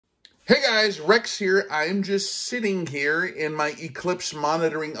Hey guys, Rex here. I'm just sitting here in my Eclipse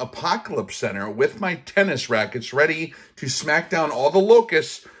Monitoring Apocalypse Center with my tennis rackets ready to smack down all the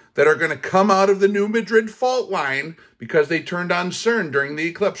locusts that are going to come out of the New Madrid fault line because they turned on CERN during the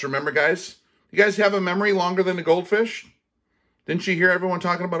eclipse. Remember, guys? You guys have a memory longer than a goldfish? Didn't you hear everyone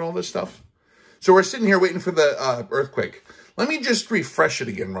talking about all this stuff? So we're sitting here waiting for the earthquake. Let me just refresh it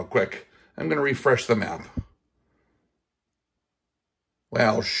again real quick. I'm going to refresh the map.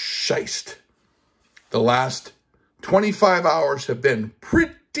 Well, shiest. The last 25 hours have been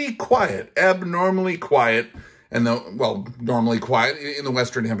pretty quiet, abnormally quiet, and normally quiet in the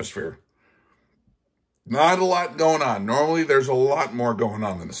Western Hemisphere. Not a lot going on. Normally, there's a lot more going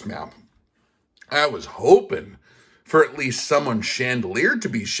on in this map. I was hoping for at least someone's chandelier to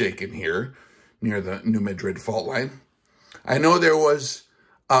be shaken here near the New Madrid fault line. I know there was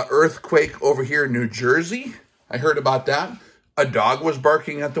an earthquake over here in New Jersey. I heard about that. A dog was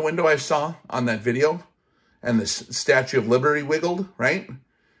barking at the window I saw on that video, and the Statue of Liberty wiggled, right?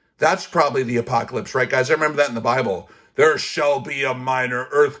 That's probably the apocalypse, right, guys? I remember that in the Bible. There shall be a minor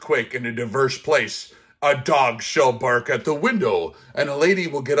earthquake in a diverse place. A dog shall bark at the window, and a lady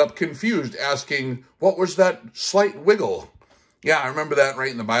will get up confused, asking, what was that slight wiggle? Yeah, I remember that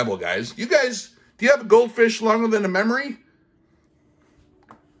right in the Bible, guys. You guys, do you have a goldfish longer than a memory?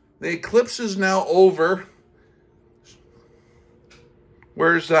 The eclipse is now over.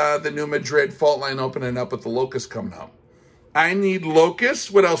 Where's the New Madrid fault line opening up with the locusts coming out? I need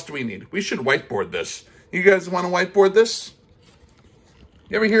locusts. What else do we need? We should whiteboard this. You guys want to whiteboard this?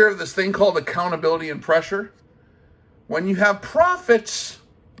 You ever hear of this thing called accountability and pressure? When you have prophets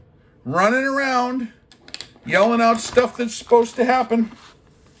running around, yelling out stuff that's supposed to happen,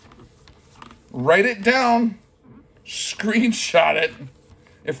 write it down, screenshot it.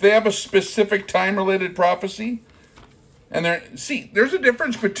 If they have a specific time-related prophecy, and there's a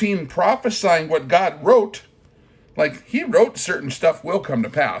difference between prophesying what God wrote. Like, he wrote certain stuff will come to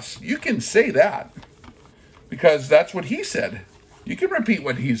pass. You can say that because that's what he said. You can repeat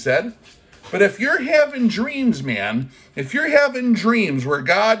what he said. But if you're having dreams, man, if you're having dreams where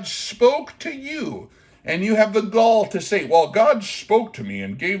God spoke to you and you have the gall to say, well, God spoke to me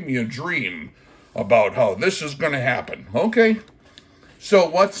and gave me a dream about how this is going to happen. Okay. So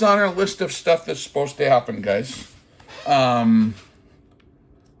what's on our list of stuff that's supposed to happen, guys?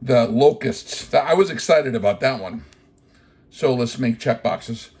 The locusts. I was excited about that one. So let's make check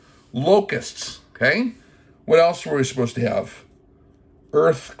boxes. Locusts, okay? What else were we supposed to have?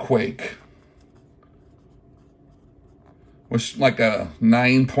 Earthquake. Was like a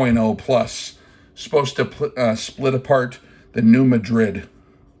 9.0 plus. Supposed to split apart the New Madrid.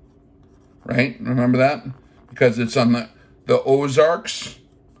 Right? Remember that? Because it's on the Ozarks,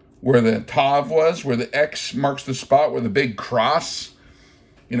 where the Tav was, where the X marks the spot where the big cross,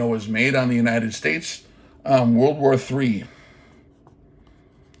 was made on the United States. World War III.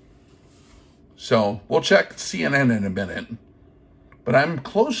 So we'll check CNN in a minute. But I'm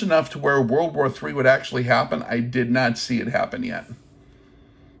close enough to where World War III would actually happen. I did not see it happen yet.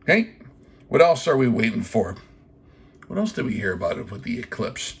 Okay? What else are we waiting for? What else did we hear about it with the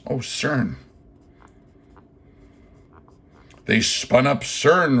eclipse? Oh, CERN. They spun up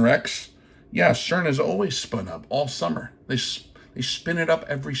CERN, Rex. Yeah, CERN has always spun up all summer. They spin it up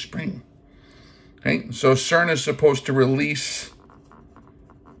every spring. Okay, so CERN is supposed to release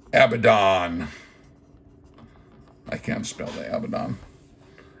Abaddon. I can't spell the Abaddon.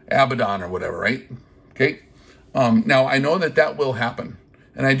 Abaddon or whatever, right? Okay. Now, I know that will happen.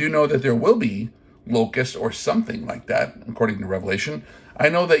 And I do know that there will be locusts or something like that, according to Revelation. I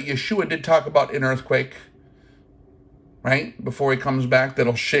know that Yeshua did talk about an earthquake, right? Before he comes back,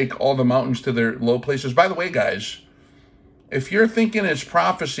 that'll shake all the mountains to their low places. By the way, guys, if you're thinking it's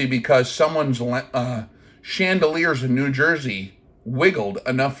prophecy because someone's chandeliers in New Jersey wiggled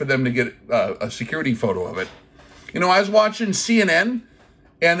enough for them to get a security photo of it. I was watching CNN,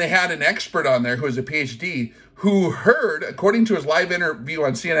 and they had an expert on there who has a PhD who heard, according to his live interview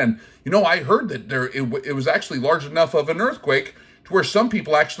on CNN, I heard that it was actually large enough of an earthquake to where some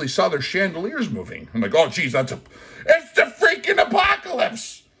people actually saw their chandeliers moving. I'm like, oh, geez, it's the freaking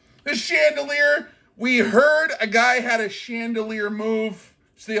apocalypse. The chandelier, we heard a guy had a chandelier move.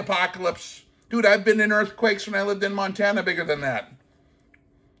 It's the apocalypse. Dude, I've been in earthquakes when I lived in Montana bigger than that.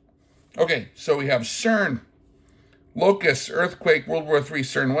 Okay, so we have CERN, locusts, earthquake, World War III,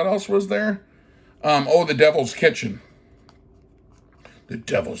 CERN. What else was there? The Devil's Kitchen. The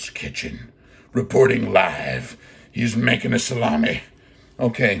Devil's Kitchen. Reporting live. He's making a salami.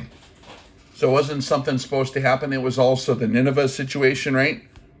 Okay. So wasn't something supposed to happen? It was also the Nineveh situation, right?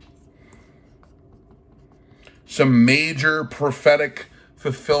 Some major prophetic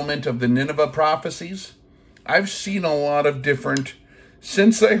fulfillment of the Nineveh prophecies. I've seen a lot of different,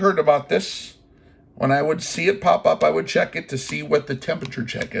 since I heard about this, when I would see it pop up, I would check it to see what the temperature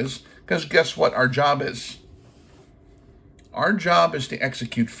check is. Because guess what our job is? Our job is to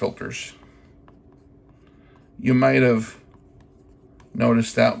execute filters. You might have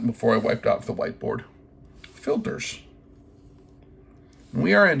noticed that before I wiped off the whiteboard. Filters.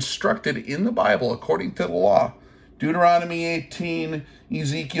 We are instructed in the Bible according to the law. Deuteronomy 18,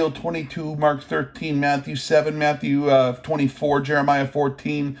 Ezekiel 22, Mark 13, Matthew 7, Matthew 24, Jeremiah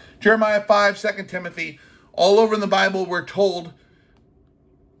 14, Jeremiah 5, 2 Timothy. All over in the Bible, we're told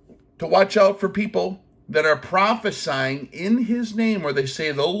to watch out for people that are prophesying in his name, where they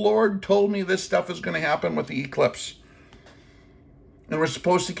say, the Lord told me this stuff is going to happen with the eclipse. And we're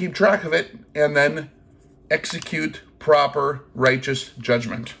supposed to keep track of it and then execute proper righteous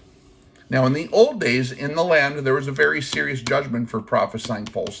judgment. Now, in the old days, in the land, there was a very serious judgment for prophesying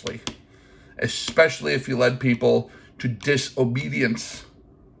falsely, especially if you led people to disobedience,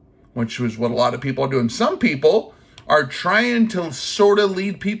 which was what a lot of people are doing. Some people are trying to sort of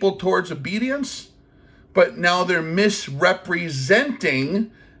lead people towards obedience, but now they're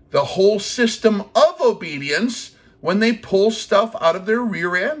misrepresenting the whole system of obedience when they pull stuff out of their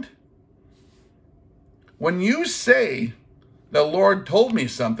rear end. When you say, the Lord told me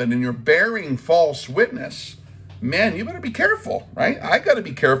something, and you're bearing false witness, man, you better be careful, right? I got to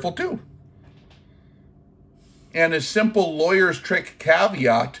be careful too. And a simple lawyer's trick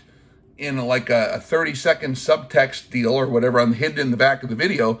caveat in like a 30-second subtext deal or whatever hidden in the back of the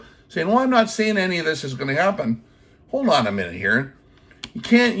video, saying, well, I'm not saying any of this is going to happen. Hold on a minute here. You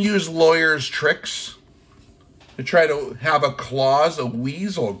can't use lawyer's tricks to try to have a clause, a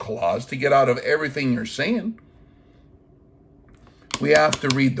weasel clause, to get out of everything you're saying. We have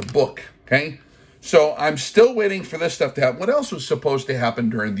to read the book, okay? So I'm still waiting for this stuff to happen. What else was supposed to happen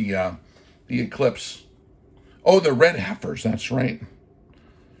during the eclipse? Oh, the Red Heifers, that's right.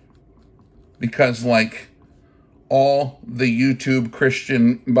 Because like all the YouTube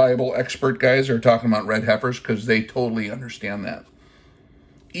Christian Bible expert guys are talking about Red Heifers because they totally understand that.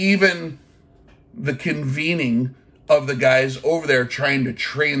 Even the convening of the guys over there trying to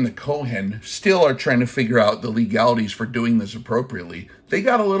train the Kohen still are trying to figure out the legalities for doing this appropriately. They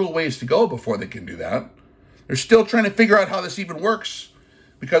got a little ways to go before they can do that. They're still trying to figure out how this even works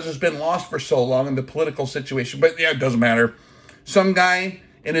because it's been lost for so long in the political situation. But yeah, it doesn't matter. Some guy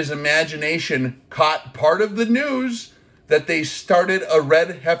in his imagination caught part of the news that they started a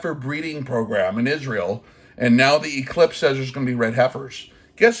red heifer breeding program in Israel, and now the eclipse says there's going to be red heifers.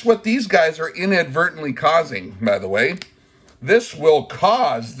 Guess what these guys are inadvertently causing, by the way? This will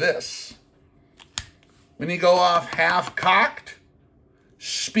cause this. When you go off half-cocked,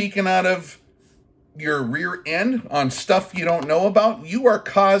 speaking out of your rear end on stuff you don't know about, you are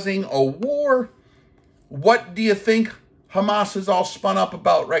causing a war. What do you think Hamas is all spun up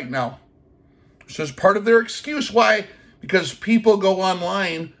about right now? This is part of their excuse. Why? Because people go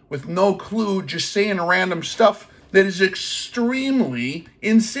online with no clue, just saying random stuff that is extremely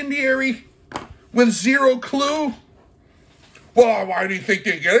incendiary with zero clue. Well, why do you think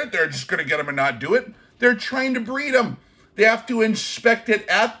they get it? They're just going to get them and not do it. They're trying to breed them. They have to inspect it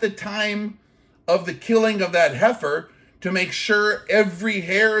at the time of the killing of that heifer to make sure every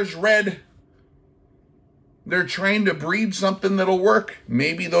hair is red. They're trying to breed something that'll work.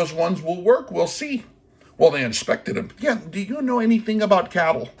 Maybe those ones will work. We'll see. Well, they inspected them. Yeah, do you know anything about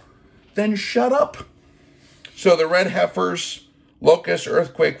cattle? Then shut up. So the Red Heifers, Locust,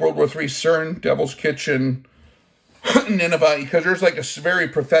 Earthquake, World War III, CERN, Devil's Kitchen, Nineveh, because there's like a very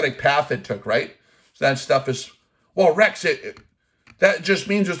prophetic path it took, right? So that stuff is, well, Rex, that just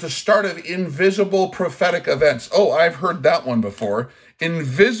means it's the start of invisible prophetic events. Oh, I've heard that one before.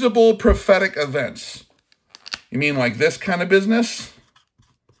 Invisible prophetic events. You mean like this kind of business?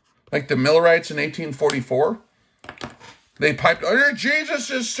 Like the Millerites in 1844? They piped, oh, Jesus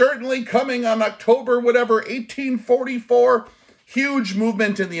is certainly coming on October, whatever, 1844. Huge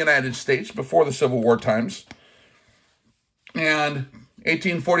movement in the United States before the Civil War times. And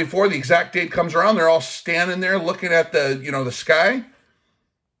 1844, the exact date comes around. They're all standing there looking at the, the sky.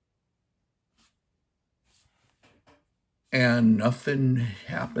 And nothing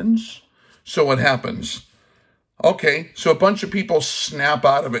happens. So what happens? Okay, so a bunch of people snap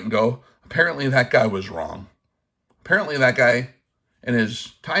out of it and go, apparently that guy was wrong. Apparently that guy and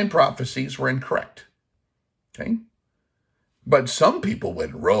his time prophecies were incorrect. Okay? But some people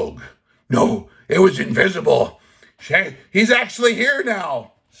went rogue. No, it was invisible. He's actually here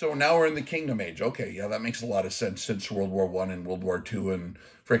now. So now we're in the Kingdom Age. Okay, yeah, that makes a lot of sense since World War I and World War II and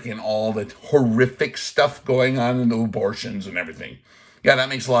freaking all the horrific stuff going on in the abortions and everything. Yeah, that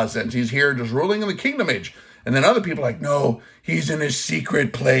makes a lot of sense. He's here just ruling in the kingdom age. And then other people are like, no, he's in his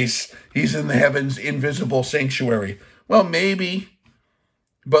secret place. He's in the heavens' invisible sanctuary. Well, maybe.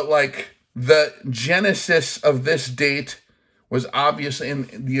 But like the genesis of this date was obvious in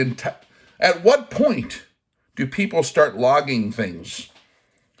the entire... At what point do people start logging things?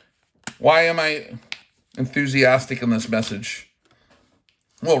 Why am I enthusiastic in this message?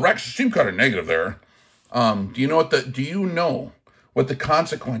 Well, Rex, you seem kind of negative there. Do you know what the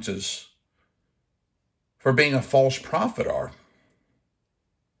consequences for being a false prophet are?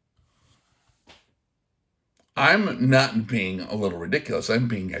 I'm not being a little ridiculous. I'm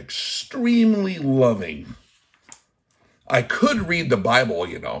being extremely loving. I could read the Bible,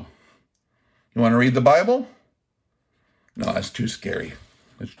 you know. You want to read the Bible? No, that's too scary.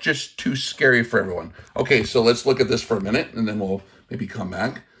 It's just too scary for everyone. Okay, so let's look at this for a minute, and then we'll maybe come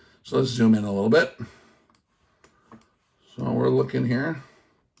back. So let's zoom in a little bit. So we're looking here.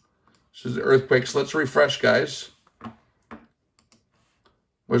 This is the earthquakes. Let's refresh, guys.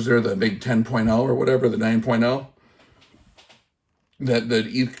 Was there the big 10.0 or whatever, the 9.0?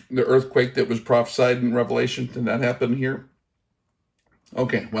 The earthquake that was prophesied in Revelation, did that happen here?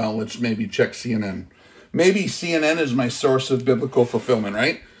 Okay, well, let's maybe check CNN. Maybe CNN is my source of biblical fulfillment,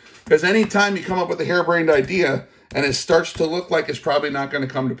 right? Because anytime you come up with a harebrained idea and it starts to look like it's probably not going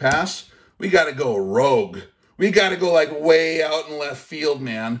to come to pass, we got to go rogue. We got to go like way out in left field,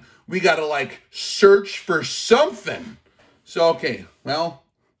 man. We got to like search for something. So, okay, well,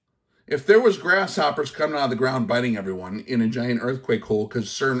 if there was grasshoppers coming out of the ground biting everyone in a giant earthquake hole because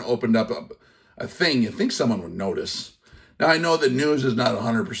CERN opened up a thing, you think someone would notice. Now, I know the news is not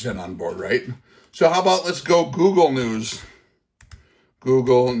 100% on board, right? So how about let's go Google News.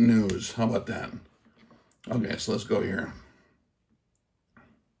 Google News. How about that? Okay, so let's go here.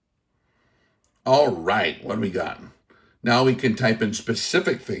 All right, what do we got? Now we can type in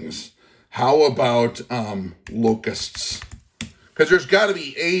specific things. How about locusts? Because there's got to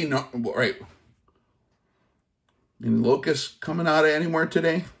be right. Any locusts coming out of anywhere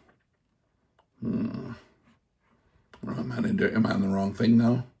today? Am I on the wrong thing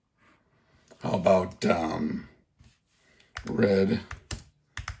now? How about Red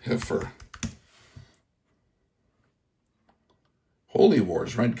Heifer? Holy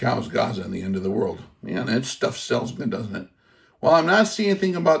Wars, Red Cows, Gaza, and the end of the world. Man, that stuff sells good, doesn't it? Well, I'm not seeing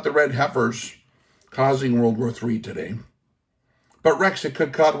anything about the Red Heifers causing World War III today. But Rex, it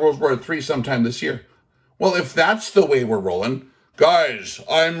could cause World War III sometime this year. Well, if that's the way we're rolling, guys,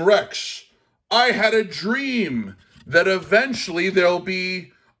 I'm Rex. I had a dream that eventually there'll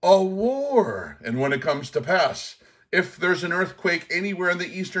be a war. And when it comes to pass, if there's an earthquake anywhere in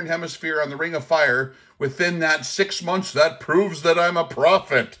the Eastern Hemisphere on the Ring of Fire within that 6 months, that proves that I'm a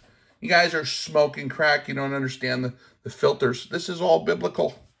prophet. You guys are smoking crack. You don't understand the filters. This is all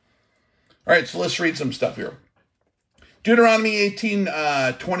biblical. All right, so let's read some stuff here. Deuteronomy 18,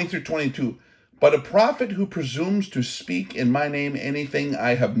 20 through 22. But a prophet who presumes to speak in my name anything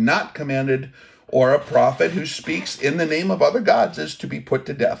I have not commanded, or a prophet who speaks in the name of other gods, is to be put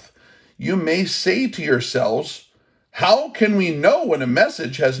to death. You may say to yourselves, how can we know when a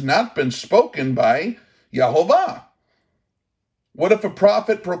message has not been spoken by Yahovah? What if a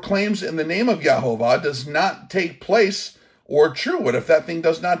prophet proclaims in the name of Yahovah does not take place or true? What if that thing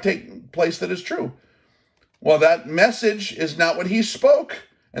does not take place that is true? Well, that message is not what he spoke,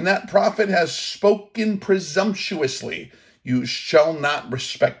 and that prophet has spoken presumptuously. You shall not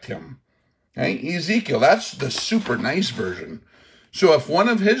respect him. Okay? Ezekiel, that's the super nice version. So if one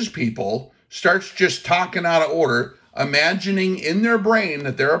of his people starts just talking out of order, imagining in their brain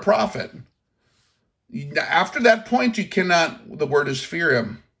that they're a prophet, after that point, you cannot, the word is fear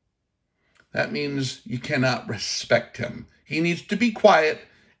him. That means you cannot respect him. He needs to be quiet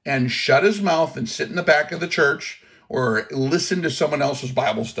and shut his mouth and sit in the back of the church or listen to someone else's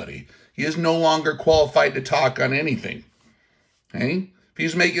Bible study. He is no longer qualified to talk on anything. Okay? If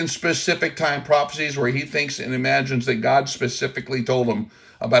he's making specific time prophecies where he thinks and imagines that God specifically told him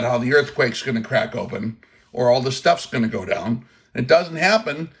about how the earthquake's going to crack open or all the stuff's going to go down, it doesn't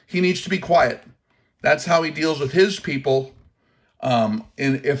happen, he needs to be quiet. That's how he deals with his people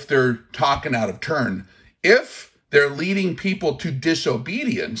if they're talking out of turn. If they're leading people to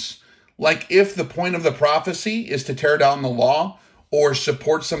disobedience, like if the point of the prophecy is to tear down the law or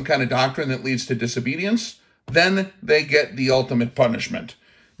support some kind of doctrine that leads to disobedience, then they get the ultimate punishment.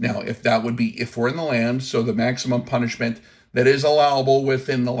 Now, if we're in the land, so the maximum punishment that is allowable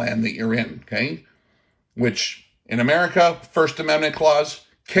within the land that you're in, okay? Which, in America, First Amendment clause,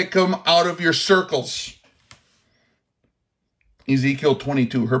 kick them out of your circles. Ezekiel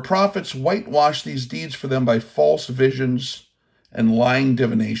 22, her prophets whitewash these deeds for them by false visions and lying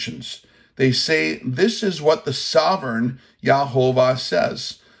divinations. They say this is what the sovereign Yahovah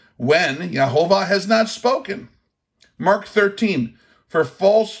says, when Yahovah has not spoken. Mark 13, for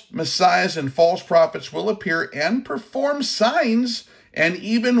false messiahs and false prophets will appear and perform signs and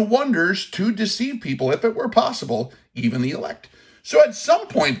even wonders to deceive people, if it were possible, even the elect. So at some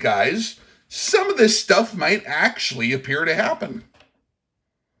point, guys, some of this stuff might actually appear to happen.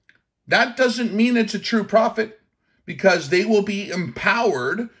 That doesn't mean it's a true prophet, because they will be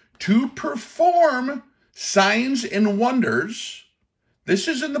empowered to perform signs and wonders. This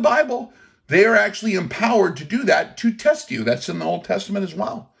is in the Bible. They are actually empowered to do that, to test you. That's in the Old Testament as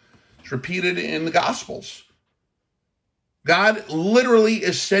well. It's repeated in the Gospels. God literally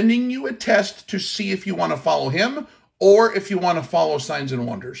is sending you a test to see if you want to follow him or if you want to follow signs and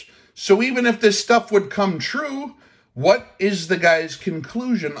wonders. So even if this stuff would come true, what is the guy's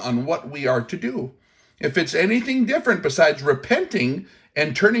conclusion on what we are to do? If it's anything different besides repenting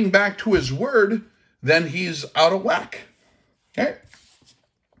and turning back to his word, then he's out of whack. Okay?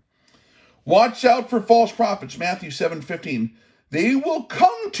 Watch out for false prophets, Matthew 7:15. They will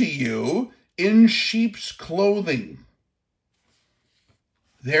come to you in sheep's clothing.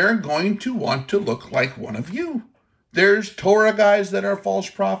 They're going to want to look like one of you. There's Torah guys that are false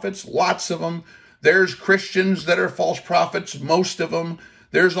prophets, lots of them. There's Christians that are false prophets, most of them.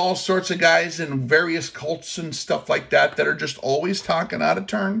 There's all sorts of guys in various cults and stuff like that that are just always talking out of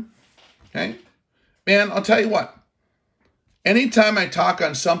turn. Okay? Man, I'll tell you what. Anytime I talk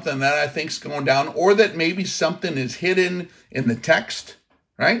on something that I think's going down, or that maybe something is hidden in the text,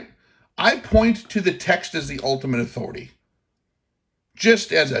 right? I point to the text as the ultimate authority.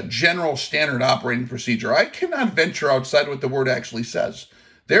 Just as a general standard operating procedure. I cannot venture outside what the word actually says.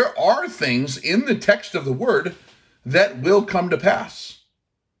 There are things in the text of the word that will come to pass.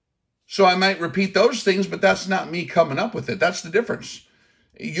 So I might repeat those things, but that's not me coming up with it. That's the difference.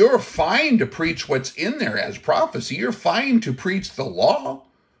 You're fine to preach what's in there as prophecy. You're fine to preach the law.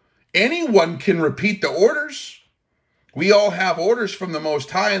 Anyone can repeat the orders. We all have orders from the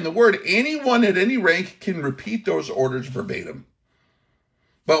Most High in the Word. Anyone at any rank can repeat those orders verbatim.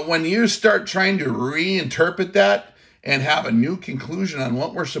 But when you start trying to reinterpret that and have a new conclusion on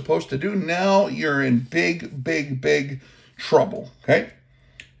what we're supposed to do, now you're in big, big, big trouble. Okay?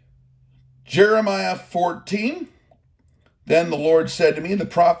 Jeremiah 14. Then the Lord said to me, the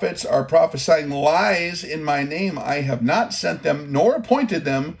prophets are prophesying lies in my name. I have not sent them, nor appointed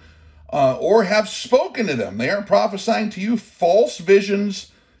them, or have spoken to them. They are prophesying to you false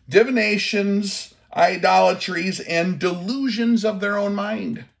visions, divinations, idolatries, and delusions of their own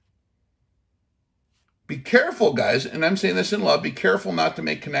mind. Be careful, guys, and I'm saying this in love, be careful not to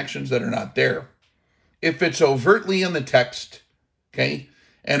make connections that are not there. If it's overtly in the text, okay,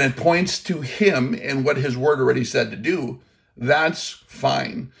 and it points to him and what his word already said to do, that's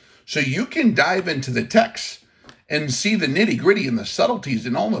fine. So you can dive into the text and see the nitty-gritty and the subtleties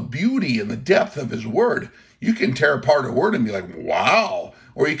and all the beauty and the depth of his word. You can tear apart a word and be like, wow.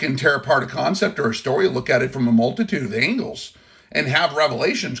 Or you can tear apart a concept or a story, look at it from a multitude of angles, and have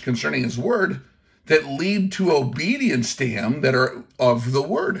revelations concerning his word that lead to obedience to him that are of the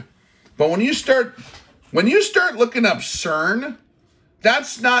word. But when you start looking up CERN,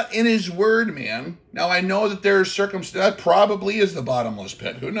 that's not in his word, man. Now, I know that there's circumstances, that probably is the bottomless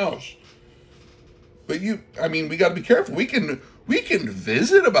pit. Who knows? But we got to be careful. We can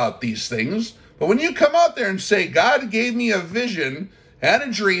visit about these things, but when you come out there and say, God gave me a vision, had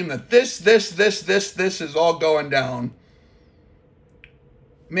a dream that this is all going down,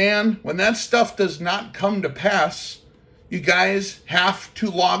 man, when that stuff does not come to pass, you guys have to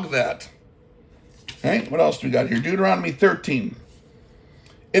log that. All right, what else do we got here? Deuteronomy 13.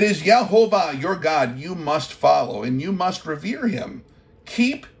 It is Yahovah, your God, you must follow, and you must revere him.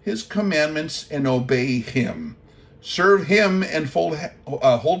 Keep his commandments and obey him. Serve him and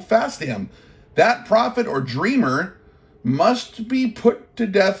hold fast to him. That prophet or dreamer must be put to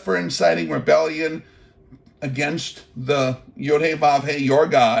death for inciting rebellion against the Yod-Heh-Vav-Heh, your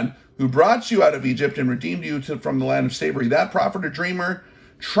God, who brought you out of Egypt and redeemed you from the land of slavery. That prophet or dreamer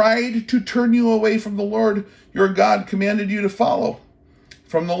tried to turn you away from the Lord, your God commanded you to follow.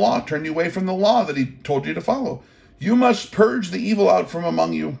 From the law, turned you away from the law that he told you to follow. You must purge the evil out from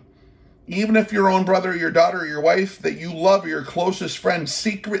among you. Even if your own brother, your daughter, or your wife that you love, or your closest friend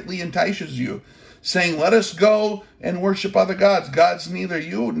secretly entices you, saying, let us go and worship other gods. Gods neither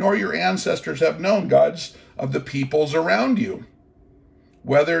you nor your ancestors have known, gods of the peoples around you,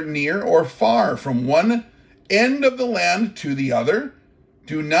 whether near or far, from one end of the land to the other.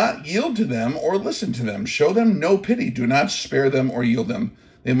 Do not yield to them or listen to them. Show them no pity. Do not spare them or yield them.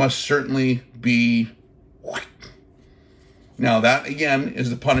 They must certainly be Now that, again,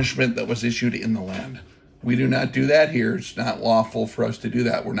 is the punishment that was issued in the land. We do not do that here. It's not lawful for us to do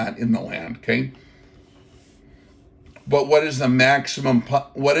that. We're not in the land, okay? But what is the maximum?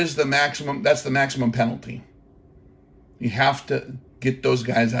 That's the maximum penalty. You have to get those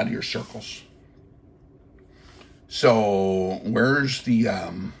guys out of your circles. So where's the,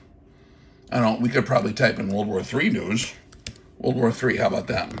 I don't know, we could probably type in World War III news. World War III, how about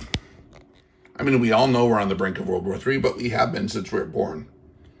that? I mean, we all know we're on the brink of World War III, but we have been since we were born.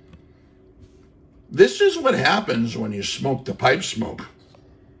 This is what happens when you smoke the pipe smoke.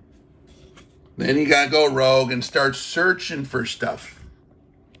 Then you got to go rogue and start searching for stuff.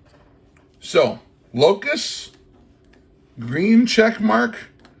 So, locusts, green check mark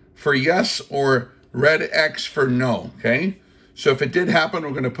for yes or red X for no, okay? So if it did happen,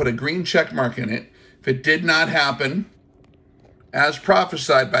 we're going to put a green check mark in it. If it did not happen, as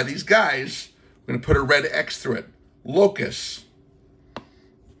prophesied by these guys, we're going to put a red X through it. Locusts.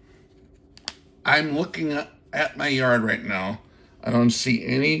 I'm looking at my yard right now. I don't see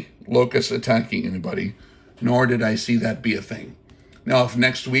any locusts attacking anybody, nor did I see that be a thing. Now, if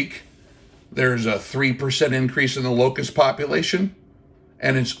next week there's a 3% increase in the locust population,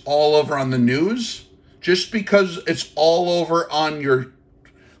 and it's all over on the news, just because it's all over on your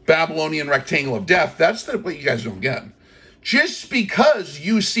Babylonian rectangle of death, that's what you guys don't get. Just because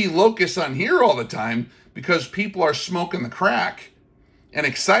you see locusts on here all the time, because people are smoking the crack and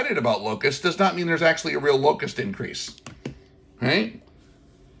excited about locusts, does not mean there's actually a real locust increase, right?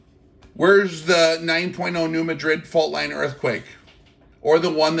 Where's the 9.0 New Madrid fault line earthquake? Or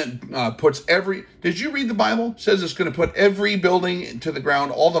the one that puts every... Did you read the Bible? It says it's going to put every building to the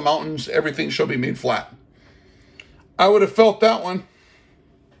ground, all the mountains, everything shall be made flat. I would have felt that one.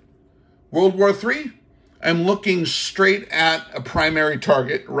 World War III, I'm looking straight at a primary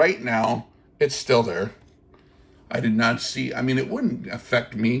target right now. It's still there. I did not see... I mean, it wouldn't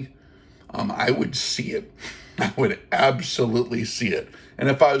affect me. I would see it. I would absolutely see it. And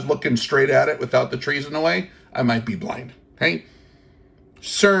if I was looking straight at it without the trees in the way, I might be blind. Okay?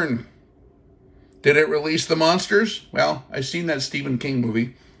 CERN. Did it release the monsters? Well, I've seen that Stephen King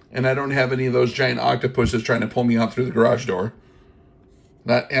movie, and I don't have any of those giant octopuses trying to pull me out through the garage door.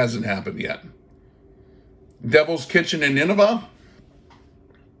 That hasn't happened yet. Devil's Kitchen in Nineveh?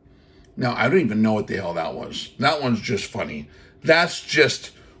 Now, I don't even know what the hell that was. That one's just funny. That's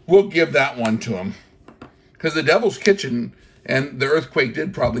just, we'll give that one to him. Because the Devil's Kitchen and the earthquake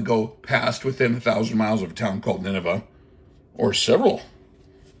did probably go past within 1,000 miles of a town called Nineveh. Or several.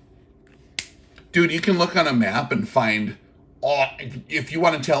 Dude, you can look on a map and find, if you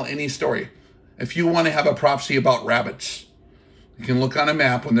want to tell any story, if you want to have a prophecy about rabbits, you can look on a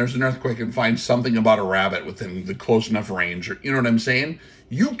map when there's an earthquake and find something about a rabbit within the close enough range. Or, you know what I'm saying?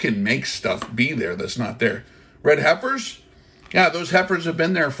 You can make stuff be there that's not there. Red heifers? Yeah, those heifers have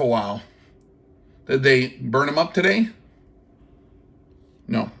been there for a while. Did they burn them up today?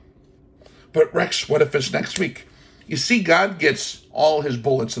 No. But Rex, what if it's next week? You see, God gets all his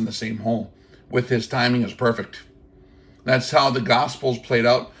bullets in the same hole. With his timing is perfect. That's how the Gospels played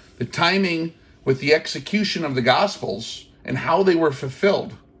out. The timing with the execution of the Gospels and how they were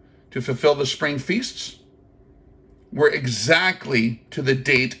fulfilled to fulfill the spring feasts were exactly to the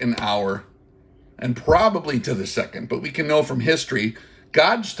date and hour, and probably to the second. But we can know from history,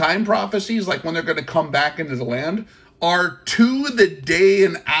 God's time prophecies, like when they're going to come back into the land, are to the day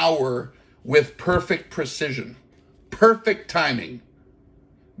and hour with perfect precision. Perfect timing.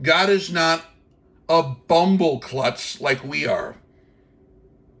 God is not a bumbleklutz like we are.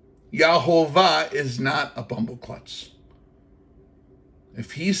 Yahovah is not a bumbleklutz.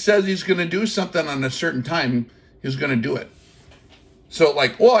 If he says he's going to do something on a certain time, he's going to do it. So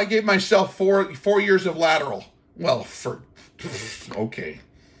like, well, I gave myself four years of lateral. Well, okay.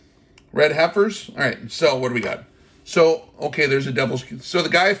 Red heifers? All right, so what do we got? So, okay, there's a Devil's... So the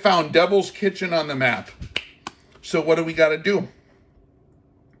guy found Devil's Kitchen on the map. So what do we got to do?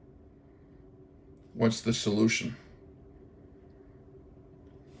 What's the solution?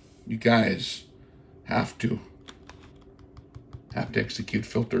 You guys have to execute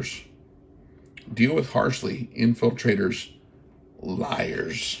filters. Deal with harshly infiltrators,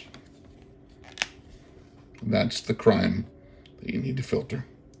 liars. That's the crime that you need to filter.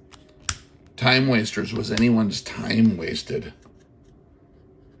 Time wasters. Was anyone's time wasted?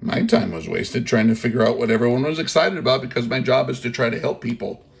 My time was wasted trying to figure out what everyone was excited about, because my job is to try to help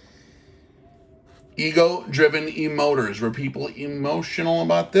people. Ego-driven emoters. Were people emotional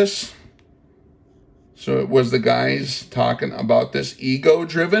about this? So it was the guys talking about this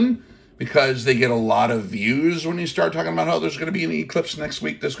ego-driven because they get a lot of views when you start talking about how there's going to be an eclipse next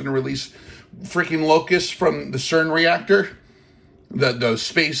week that's going to release freaking locusts from the CERN reactor. the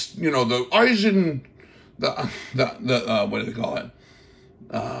space, you know, the Eisen, what do they call it?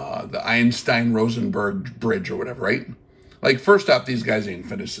 The Einstein-Rosenberg bridge or whatever, right? Like, first off, these guys ain't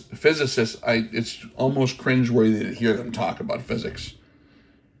physicists. It's almost cringeworthy to hear them talk about physics.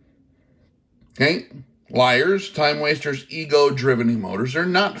 Okay? Liars, time wasters, ego-driven emoters. They're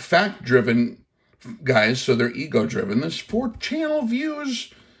not fact-driven guys, so they're ego-driven. This 4-channel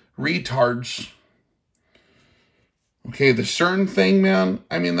views, retards. Okay, the CERN thing, man,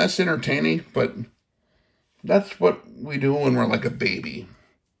 I mean, that's entertaining, but that's what we do when we're like a baby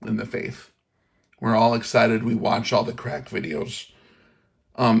in the faith. We're all excited. We watch all the crack videos.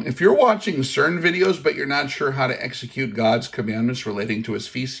 If you're watching CERN videos, but you're not sure how to execute God's commandments relating to his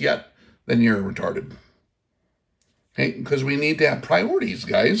feasts yet, then you're retarded. Okay, because we need to have priorities,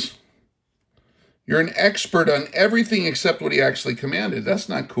 guys. You're an expert on everything except what he actually commanded. That's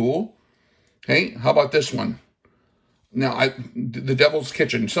not cool. Okay, how about this one? Now, the devil's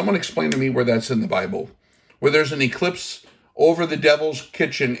kitchen. Someone explain to me where that's in the Bible. Where there's an eclipse over the devil's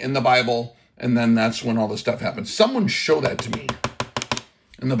kitchen in the Bible, and then that's when all this stuff happens. Someone show that to me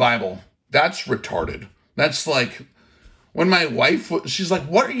in the Bible. That's retarded. That's like, when my wife, she's like,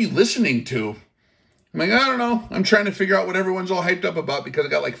 what are you listening to? I'm like, I don't know. I'm trying to figure out what everyone's all hyped up about because I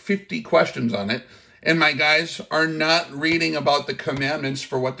got like 50 questions on it. And my guys are not reading about the commandments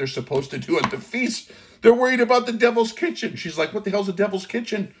for what they're supposed to do at the feast. They're worried about the devil's kitchen. She's like, what the hell's a devil's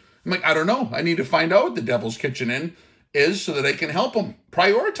kitchen? I'm like, I don't know. I need to find out what the devil's kitchen is so that I can help them.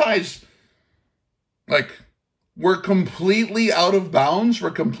 Prioritize. Like, we're completely out of bounds.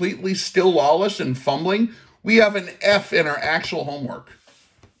 We're completely still lawless and fumbling. We have an F in our actual homework.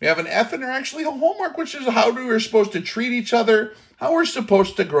 We have an F in our actual homework, which is how we're supposed to treat each other, how we're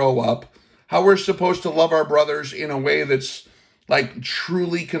supposed to grow up, how we're supposed to love our brothers in a way that's like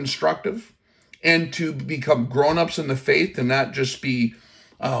truly constructive, and to become grown-ups in the faith and not just be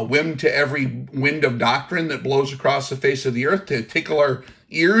whim to every wind of doctrine that blows across the face of the earth to tickle our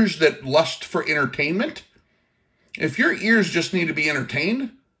ears that lust for entertainment. If your ears just need to be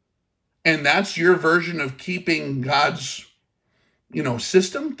entertained, and that's your version of keeping God's,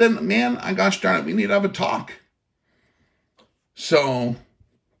 system, then, man, gosh darn it, we need to have a talk. So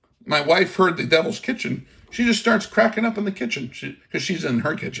my wife heard the devil's kitchen. She just starts cracking up in the kitchen because she's in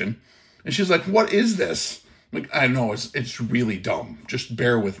her kitchen. And she's like, what is this? I'm like, I know, it's really dumb. Just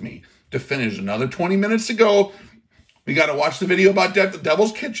bear with me. To finish, another 20 minutes to go. We got to watch the video about the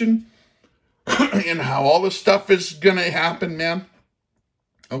devil's kitchen and how all this stuff is going to happen, man.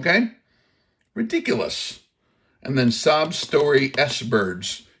 Okay? Ridiculous. And then sob story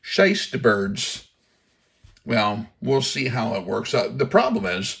S-birds, shiest birds. Well, we'll see how it works out. The problem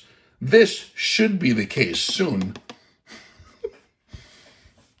is, this should be the case soon.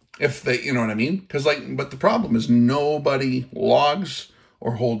 If they, you know what I mean? Because but the problem is nobody logs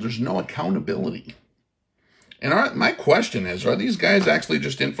or holds. There's no accountability. And my question is, are these guys actually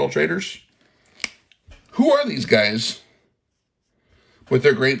just infiltrators? Who are these guys with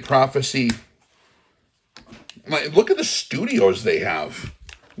their great prophecy? Look at the studios they have.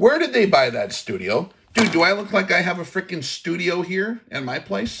 Where did they buy that studio? Dude, do I look like I have a freaking studio here at my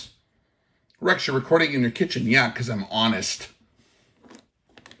place? Rex, you're recording in your kitchen. Yeah, because I'm honest.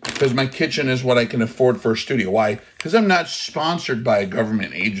 Because my kitchen is what I can afford for a studio. Why? Because I'm not sponsored by a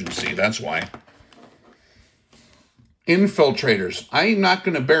government agency. That's why. Infiltrators. I'm not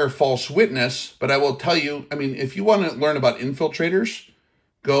going to bear false witness, but I will tell you, if you want to learn about infiltrators,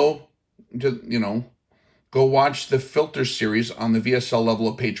 go watch the filter series on the VSL level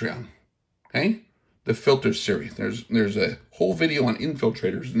of Patreon. Okay? The filter series. There's a whole video on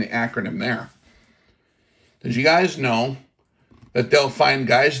infiltrators and the acronym there. Did you guys know that they'll find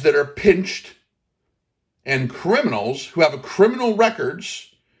guys that are pinched and criminals who have criminal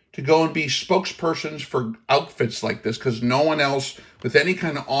records to go and be spokespersons for outfits like this because no one else with any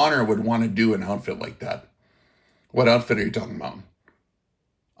kind of honor would want to do an outfit like that? What outfit are you talking about?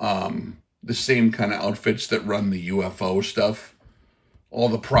 The same kind of outfits that run the UFO stuff. All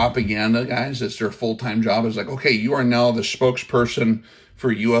the propaganda guys, it's their full-time job. Is like, okay, you are now the spokesperson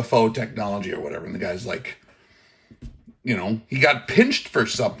for UFO technology or whatever. And the guy's like, he got pinched for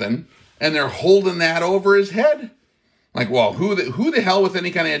something and they're holding that over his head. Like, well, who the hell with any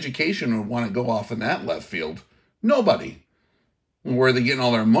kind of education would want to go off in that left field? Nobody. Where are they getting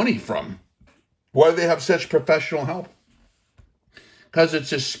all their money from? Why do they have such professional help? Because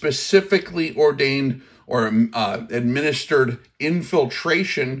it's a specifically ordained or administered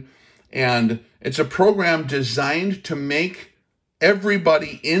infiltration, and it's a program designed to make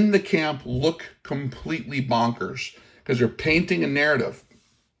everybody in the camp look completely bonkers because they're painting a narrative.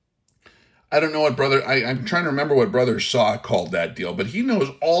 I don't know what brother, I'm trying to remember what Brother Saw called that deal, but he knows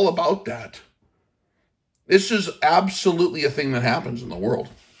all about that. This is absolutely a thing that happens in the world,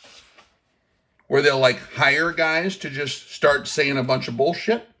 where they'll like hire guys to just start saying a bunch of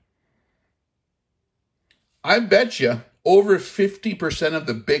bullshit. I bet you over 50% of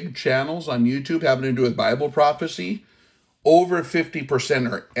the big channels on YouTube having to do with Bible prophecy, over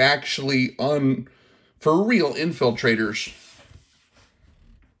 50% are actually for real infiltrators.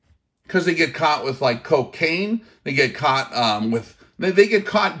 Because they get caught with like cocaine, they get caught they get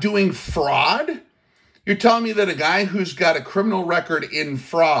caught doing fraud. You're telling me that a guy who's got a criminal record in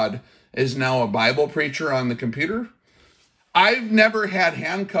fraud is now a Bible preacher on the computer? I've never had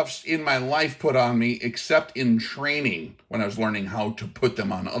handcuffs in my life put on me except in training when I was learning how to put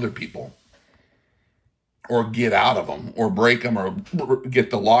them on other people. Or get out of them, or break them, or get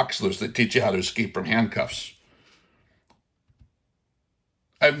the locks loose that teach you how to escape from handcuffs.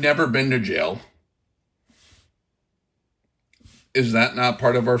 I've never been to jail. Is that not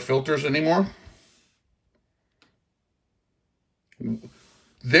part of our filters anymore?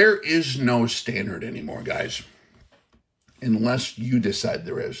 There is no standard anymore, guys, unless you decide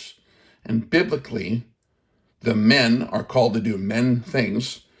there is. And biblically, the men are called to do men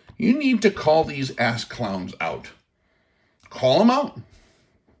things. You need to call these ass clowns out. Call them out.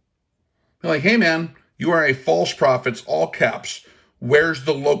 Be like, hey man, you are a false prophet, all caps. Where's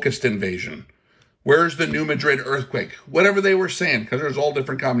the locust invasion? Where's the New Madrid earthquake? Whatever they were saying, because there's all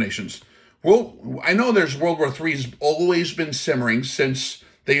different combinations. Well, I know there's World War III's always been simmering since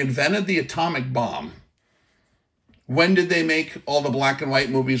they invented the atomic bomb. When did they make all the black and white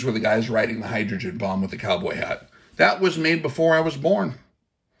movies where the guy's riding the hydrogen bomb with the cowboy hat? That was made before I was born.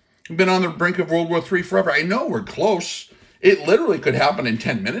 We've been on the brink of World War III forever. I know we're close. It literally could happen in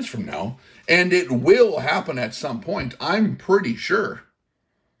 10 minutes from now. And it will happen at some point. I'm pretty sure.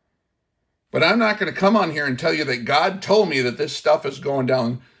 But I'm not going to come on here and tell you that God told me that this stuff is going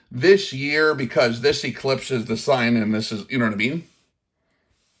down this year because this eclipse is the sign and this is, you know what I mean?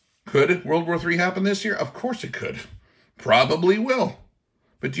 Could World War III happen this year? Of course it could. Probably will.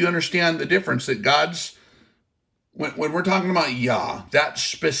 But do you understand the difference that God's, when we're talking about Yah, that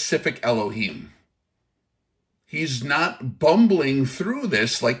specific Elohim, he's not bumbling through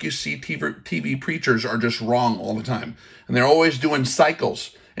this like you see TV preachers are just wrong all the time. And they're always doing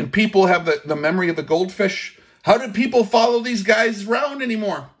cycles. And people have the memory of the goldfish. How do people follow these guys around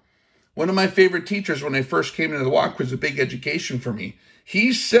anymore? One of my favorite teachers when I first came into the walk was a big education for me.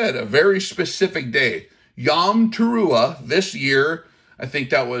 He said a very specific day, Yom Teruah, this year, I think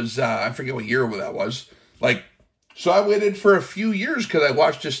that was, I forget what year that was. So I waited for a few years because I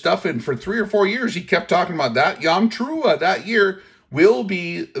watched his stuff, and for 3 or 4 years, he kept talking about that. Yom Teruah, that year, will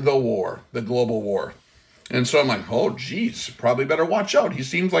be the war, the global war. And so I'm like, oh, geez, probably better watch out. He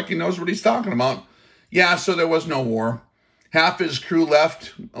seems like he knows what he's talking about. Yeah, so there was no war. Half his crew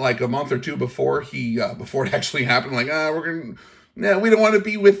left like a month or two before before it actually happened. Like, we don't want to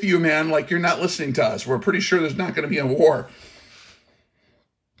be with you, man. Like, you're not listening to us. We're pretty sure there's not going to be a war.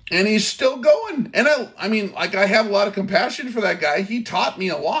 And he's still going. And I mean, like, I have a lot of compassion for that guy. He taught me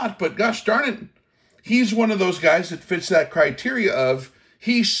a lot, but gosh darn it, he's one of those guys that fits that criteria of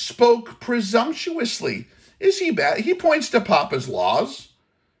he spoke presumptuously. Is he bad? He points to Papa's laws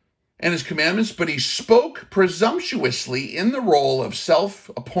and his commandments, but he spoke presumptuously in the role of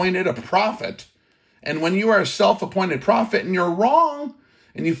self-appointed a prophet. And when you are a self-appointed prophet and you're wrong,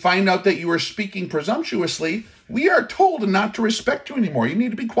 and you find out that you are speaking presumptuously, we are told not to respect you anymore. You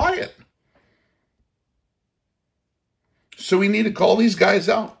need to be quiet. So we need to call these guys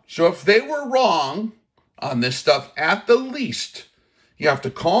out. So if they were wrong on this stuff, at the least, you have to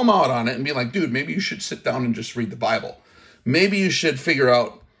call them out on it and be like, dude, maybe you should sit down and just read the Bible. Maybe you should figure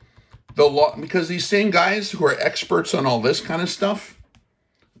out the law, because these same guys who are experts on all this kind of stuff,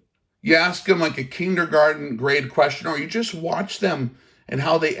 you ask them like a kindergarten grade question, or you just watch them and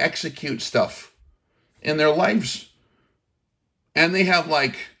how they execute stuff in their lives. And they have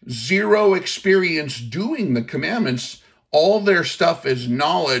like zero experience doing the commandments. All their stuff is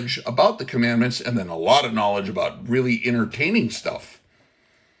knowledge about the commandments and then a lot of knowledge about really entertaining stuff.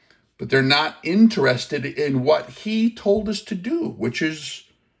 But they're not interested in what he told us to do, which is,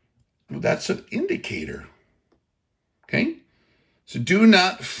 that's an indicator. Okay? So do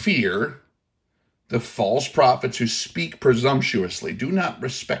not fear the false prophets who speak presumptuously. Do not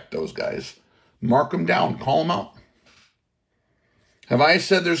respect those guys. Mark them down. Call them out. Have I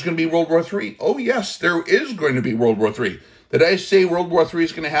said there's going to be World War III? Oh, yes, there is going to be World War III. Did I say World War III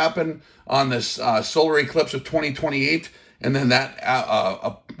is going to happen on this solar eclipse of 2028? And then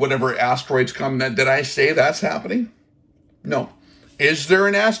that, whatever asteroids come, did I say that's happening? No. Is there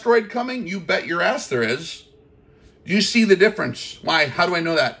an asteroid coming? You bet your ass there is. Do you see the difference? Why? How do I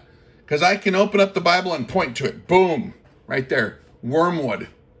know that? Because I can open up the Bible and point to it. Boom. Right there. Wormwood.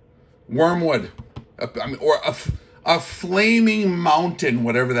 Wormwood. Or a flaming mountain,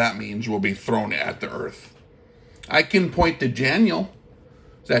 whatever that means, will be thrown at the earth. I can point to Daniel.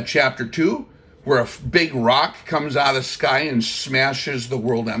 Is that chapter 2? Where a big rock comes out of the sky and smashes the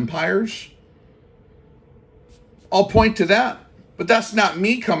world empires. I'll point to that. But that's not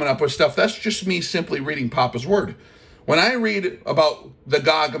me coming up with stuff. That's just me simply reading Papa's word. When I read about the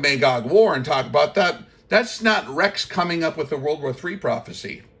Gog-Magog war and talk about that, that's not Rex coming up with a World War III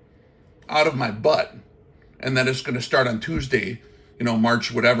prophecy out of my butt. And that it's going to start on Tuesday,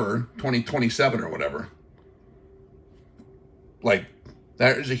 March whatever, 2027 or whatever. Like,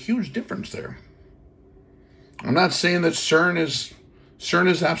 there is a huge difference there. I'm not saying that CERN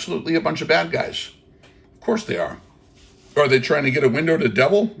is absolutely a bunch of bad guys. Of course they are. Are they trying to get a window to the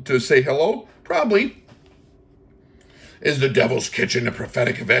devil to say hello? Probably. Is the Devil's Kitchen a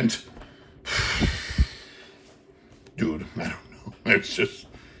prophetic event? Dude, I don't know. It's just,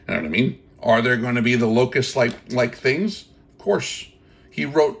 you know what I mean? Are there going to be the locust-like things? Of course. He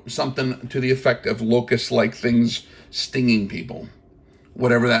wrote something to the effect of locust-like things stinging people.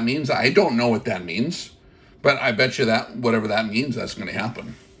 Whatever that means, I don't know what that means. But I bet you that whatever that means, that's going to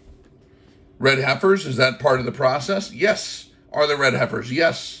happen. Red Heifers, is that part of the process? Yes. Are there Red Heifers?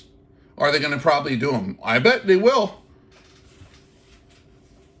 Yes. Are they going to probably do them? I bet they will.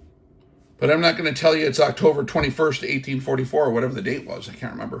 But I'm not going to tell you it's October 21st, 1844, or whatever the date was. I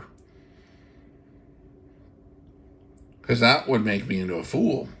can't remember. Because that would make me into a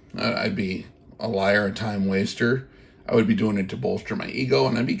fool. I'd be a liar, a time waster. I would be doing it to bolster my ego,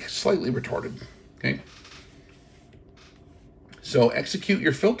 and I'd be slightly retarded. Okay? So execute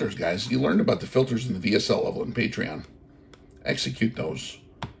your filters, guys. You learned about the filters in the VSL level in Patreon. Execute those.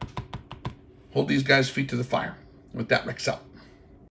 Hold these guys' feet to the fire. With that, Rex out.